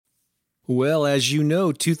Well, as you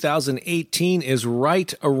know, 2018 is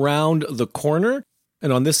right around the corner.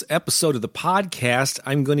 And on this episode of the podcast,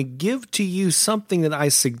 I'm going to give to you something that I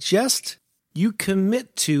suggest you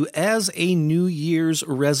commit to as a New Year's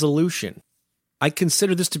resolution. I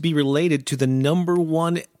consider this to be related to the number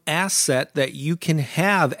one asset that you can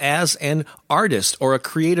have as an artist or a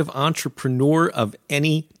creative entrepreneur of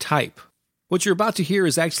any type. What you're about to hear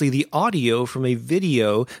is actually the audio from a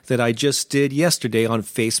video that I just did yesterday on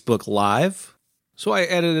Facebook Live. So I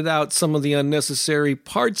edited out some of the unnecessary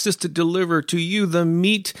parts just to deliver to you the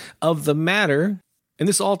meat of the matter. And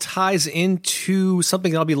this all ties into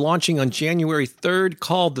something I'll be launching on January 3rd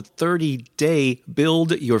called the 30-Day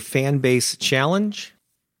Build Your Fan Base Challenge.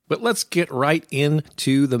 But let's get right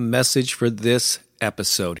into the message for this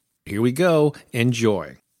episode. Here we go.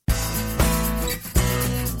 Enjoy.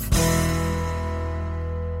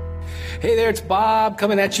 Hey there, it's Bob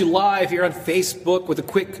coming at you live here on Facebook with a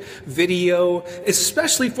quick video,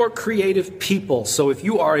 especially for creative people. So if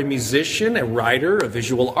you are a musician, a writer, a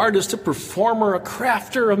visual artist, a performer, a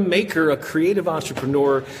crafter, a maker, a creative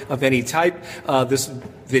entrepreneur of any type, this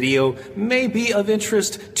video may be of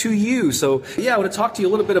interest to you. So I want to talk to you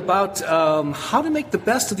a little bit about how to make the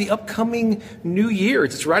best of the upcoming new year.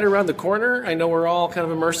 It's right around the corner. I know we're all kind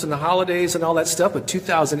of immersed in the holidays and all that stuff, but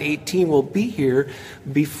 2018 will be here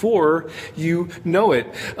before you know it.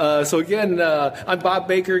 So again, I'm Bob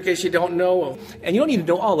Baker, in case you don't know. And you don't need to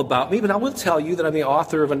know all about me, but I will tell you that I'm the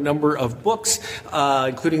author of a number of books,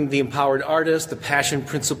 including The Empowered Artist, The Passion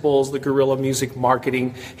Principles, The Guerrilla Music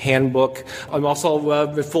Marketing Handbook. I'm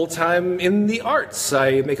also full-time in the arts.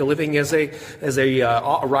 I make a living as a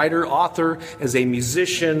writer, author, as a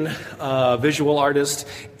musician, visual artist,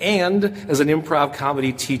 and as an improv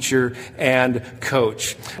comedy teacher and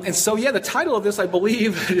coach. And so, the title of this, I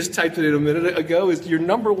believe, I just typed it in a minute ago, is your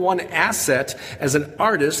number one asset as an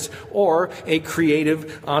artist or a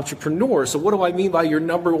creative entrepreneur. So what do I mean by your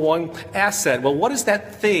number one asset? Well, what is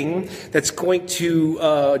that thing that's going to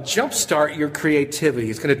jumpstart your creativity?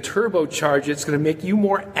 It's going to turbocharge it. It's going to make you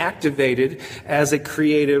more activated as a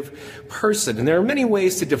creative person. And there are many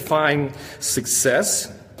ways to define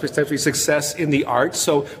success, especially success in the arts.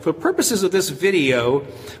 So for purposes of this video,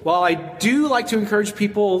 while I do like to encourage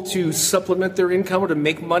people to supplement their income or to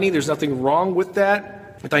make money, there's nothing wrong with that.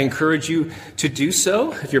 I encourage you to do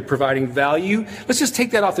so if you're providing value. Let's just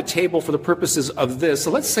take that off the table for the purposes of this.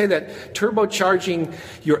 So let's say that turbocharging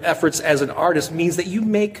your efforts as an artist means that you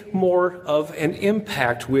make more of an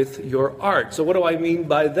impact with your art. So what do I mean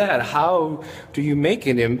by that? How do you make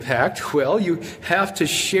an impact? Well, you have to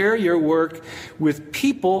share your work with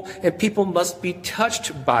people, and people must be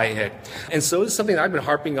touched by it. And so it's something that I've been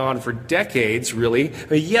harping on for decades, really. I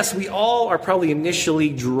mean, yes, we all are probably initially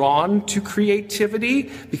drawn to creativity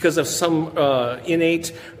because of some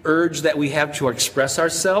innate urge that we have to express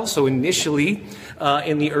ourselves. So initially,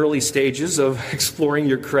 in the early stages of exploring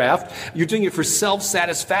your craft, you're doing it for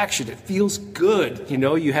self-satisfaction. It feels good.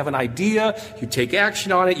 You have an idea, you take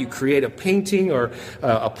action on it, you create a painting or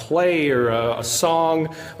a play or a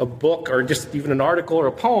song, a book, or just even an article or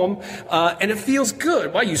a poem, and it feels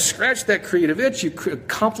good. Well, you scratch that creative itch, you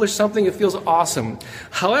accomplish something, it feels awesome.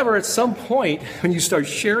 However, at some point, when you start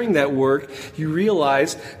sharing that work, you realize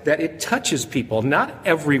that it touches people, not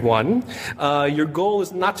everyone. Your goal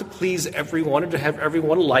is not to please everyone or to have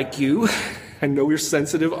everyone like you. I know we're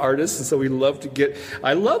sensitive artists, and so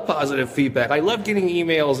I love positive feedback. I love getting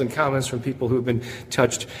emails and comments from people who have been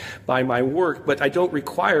touched by my work, but I don't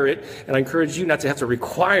require it, and I encourage you not to have to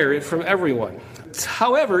require it from everyone.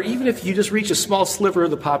 However, even if you just reach a small sliver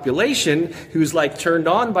of the population who's turned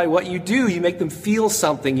on by what you do, you make them feel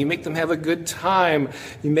something, you make them have a good time,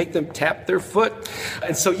 you make them tap their foot.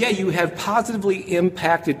 And so, you have positively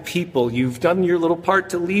impacted people. You've done your little part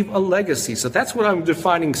to leave a legacy. So that's what I'm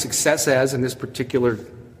defining success as in this particular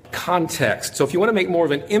context. So if you want to make more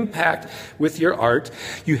of an impact with your art,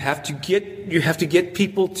 you have to get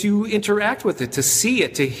people to interact with it, to see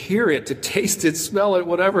it, to hear it, to taste it, smell it,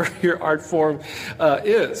 whatever your art form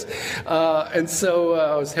is. And so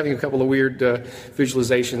I was having a couple of weird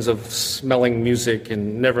visualizations of smelling music,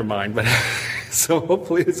 and never mind, but so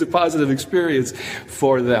hopefully it's a positive experience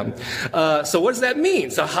for them. So what does that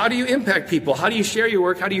mean? So how do you impact people? How do you share your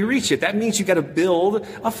work? How do you reach it? That means you've got to build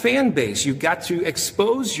a fan base. You've got to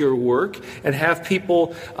expose your work and have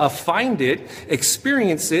people find it,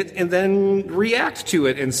 experience it, and then react to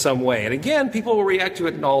it in some way. And again, people will react to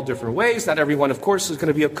it in all different ways. Not everyone, of course, is going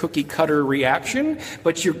to be a cookie-cutter reaction,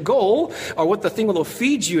 but your goal, or what the thing will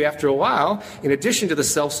feed you after a while, in addition to the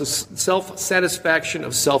self-satisfaction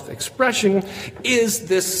of self-expression, is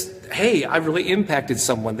this hey, I really impacted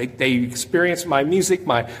someone. They experienced my music,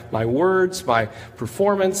 my words, my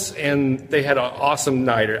performance, and they had an awesome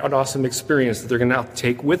night or an awesome experience that they're going to now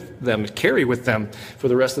take with them, carry with them for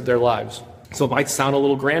the rest of their lives. So it might sound a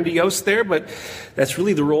little grandiose there, but that's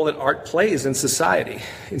really the role that art plays in society.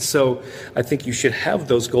 And so I think you should have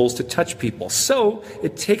those goals to touch people. So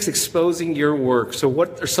it takes exposing your work. So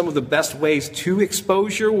what are some of the best ways to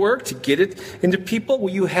expose your work, to get it into people?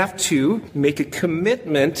 Well, you have to make a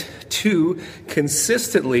commitment to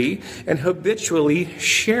consistently and habitually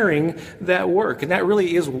sharing that work. And that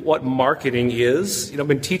really is what marketing is. I've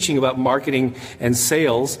been teaching about marketing and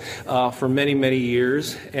sales for many, many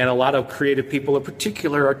years, and a lot of creative people in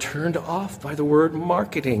particular are turned off by the word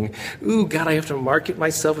marketing. Ooh, God, I have to market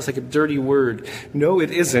myself. It's like a dirty word. No, it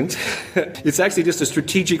isn't. It's actually just a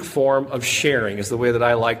strategic form of sharing is the way that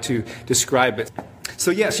I like to describe it. So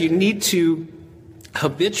yes, you need to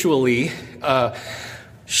habitually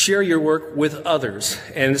share your work with others.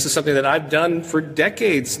 And this is something that I've done for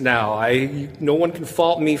decades now. No one can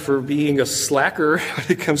fault me for being a slacker when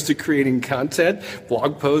it comes to creating content,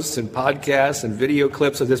 blog posts and podcasts and video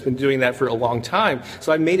clips. I've just been doing that for a long time.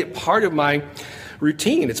 So I made it part of my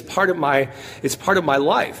routine. It's part of my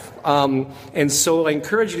life. And so I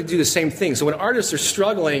encourage you to do the same thing. So when artists are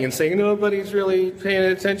struggling and saying, nobody's really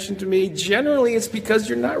paying attention to me, generally it's because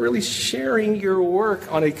you're not really sharing your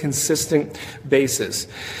work on a consistent basis.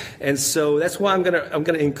 And so that's why I'm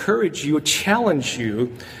gonna encourage you, challenge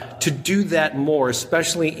you to do that more,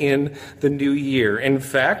 especially in the new year. In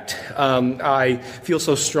fact, I feel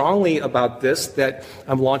so strongly about this that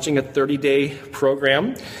I'm launching a 30-day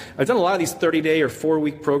program. I've done a lot of these 30-day or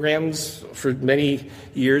 4-week programs for many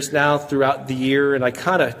years now throughout the year, and I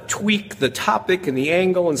kind of tweak the topic and the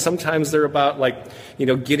angle, and sometimes they're about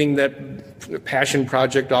getting that passion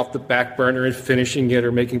project off the back burner and finishing it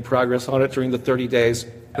or making progress on it during the 30 days.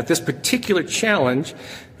 But this particular challenge,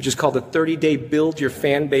 which is called the 30-Day Build Your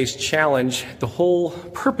Fan Base Challenge, the whole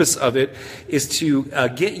purpose of it is to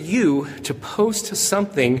get you to post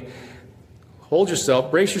something. Hold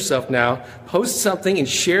yourself, brace yourself now, post something and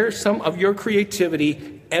share some of your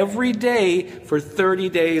creativity every day for 30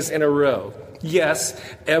 days in a row. Yes,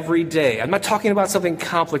 every day. I'm not talking about something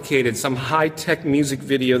complicated, some high-tech music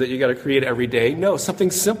video that you got to create every day. No,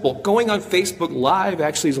 something simple. Going on Facebook Live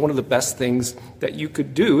actually is one of the best things that you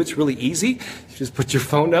could do. It's really easy. You just put your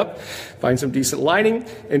phone up, find some decent lighting,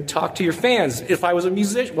 and talk to your fans. If I was a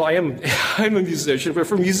musician, well, I'm a musician, but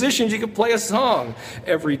for musicians, you can play a song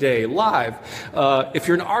every day live. If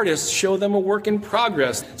you're an artist, show them a work in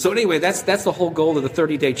progress. So anyway, that's the whole goal of the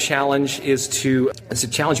 30-day challenge is to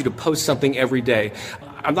challenge you to post something every day.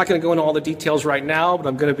 I'm not going to go into all the details right now, but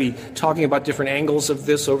I'm going to be talking about different angles of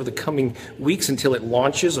this over the coming weeks until it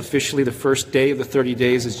launches. Officially, the first day of the 30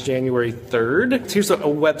 days is January 3rd. Here's a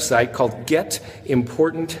website called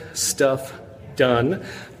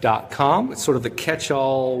GetImportantStuffDone.com. It's sort of the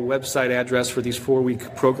catch-all website address for these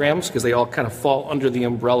 4-week programs because they all kind of fall under the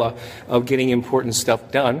umbrella of getting important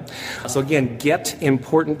stuff done. So again,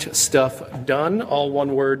 GetImportantStuffDone, all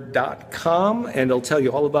one word, .com, and it'll tell you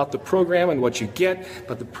all about the program and what you get,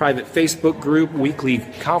 about the private Facebook group, weekly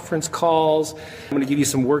conference calls. I'm going to give you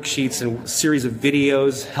some worksheets and a series of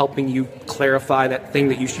videos helping you clarify that thing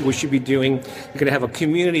that you should be doing. You're going to have a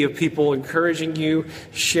community of people encouraging you,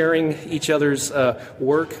 sharing each other's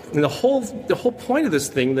work. And the whole point of this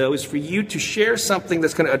thing, though, is for you to share something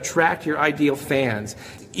that's going to attract your ideal fans.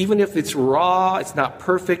 Even if it's raw, it's not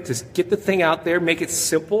perfect, just get the thing out there, make it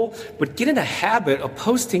simple, but get in a habit of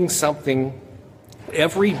posting something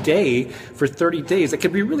every day for 30 days. That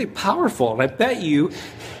can be really powerful. And I bet you,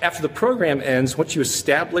 after the program ends, once you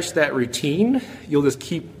establish that routine, you'll just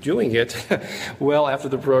keep doing it well after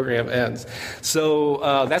the program ends.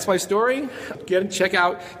 So that's my story. Check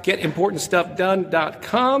out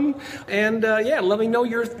GetImportantStuffDone.com. And let me know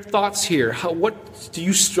your thoughts here. What do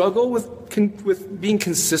you struggle with being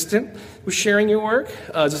consistent with sharing your work?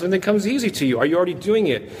 Is it something that comes easy to you? Are you already doing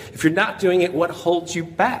it? If you're not doing it, what holds you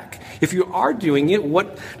back? If you are doing it,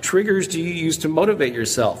 what triggers do you use to motivate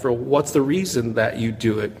yourself? Or what's the reason that you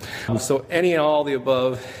do it? So any and all of the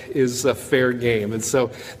above is a fair game. And so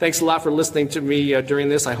thanks a lot for listening to me during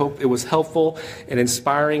this. I hope it was helpful and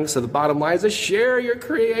inspiring. So the bottom line is to share your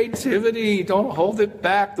creativity. Don't hold it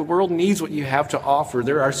back. The world needs what you have to offer.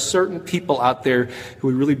 There are certain people out there who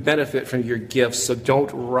would really benefit from your gifts, so don't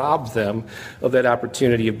rob them of that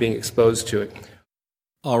opportunity of being exposed to it.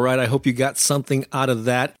 All right, I hope you got something out of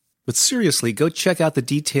that. But seriously, go check out the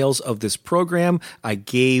details of this program. I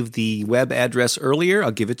gave the web address earlier.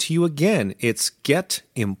 I'll give it to you again. It's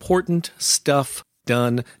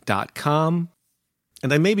GetImportantStuffDone.com.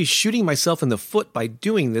 And I may be shooting myself in the foot by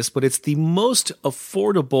doing this, but it's the most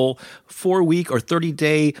affordable 4-week or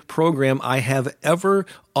 30-day program I have ever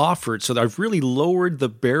offered. So I've really lowered the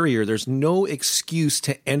barrier. There's no excuse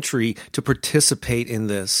to entry to participate in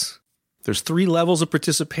this. There's 3 levels of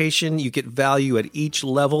participation. You get value at each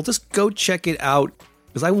level. Just go check it out,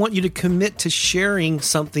 because I want you to commit to sharing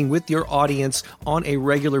something with your audience on a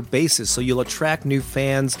regular basis so you'll attract new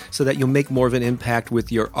fans, so that you'll make more of an impact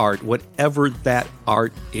with your art, whatever that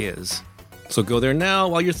art is. So go there now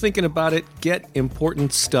while you're thinking about it.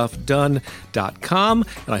 GetImportantStuffDone.com.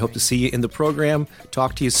 And I hope to see you in the program.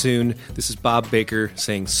 Talk to you soon. This is Bob Baker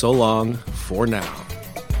saying so long for now.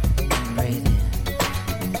 Breathe in.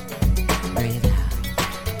 Breathe out.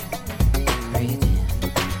 Breathe in.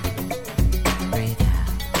 Breathe out.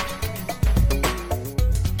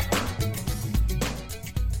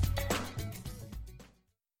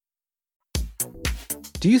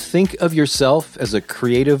 Do you think of yourself as a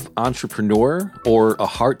creative entrepreneur or a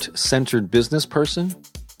heart-centered business person?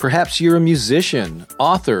 Perhaps you're a musician,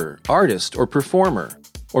 author, artist, or performer.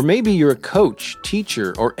 Or maybe you're a coach,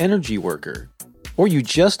 teacher, or energy worker. Or you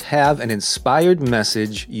just have an inspired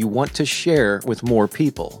message you want to share with more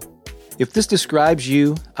people. If this describes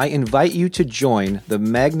you, I invite you to join the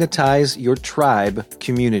Magnetize Your Tribe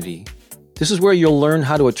community. This is where you'll learn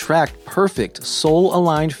how to attract perfect,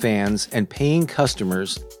 soul-aligned fans and paying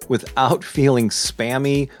customers without feeling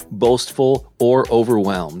spammy, boastful, or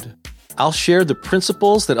overwhelmed. I'll share the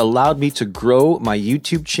principles that allowed me to grow my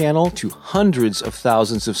YouTube channel to hundreds of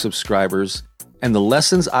thousands of subscribers, and the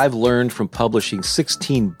lessons I've learned from publishing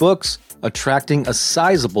 16 books, attracting a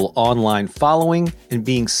sizable online following, and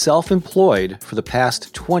being self-employed for the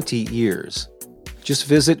past 20 years. Just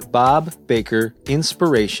visit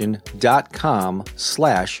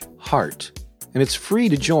bobbakerinspiration.com/heart, and it's free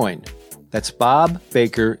to join. That's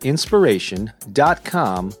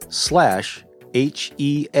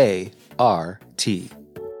bobbakerinspiration.com/HEART.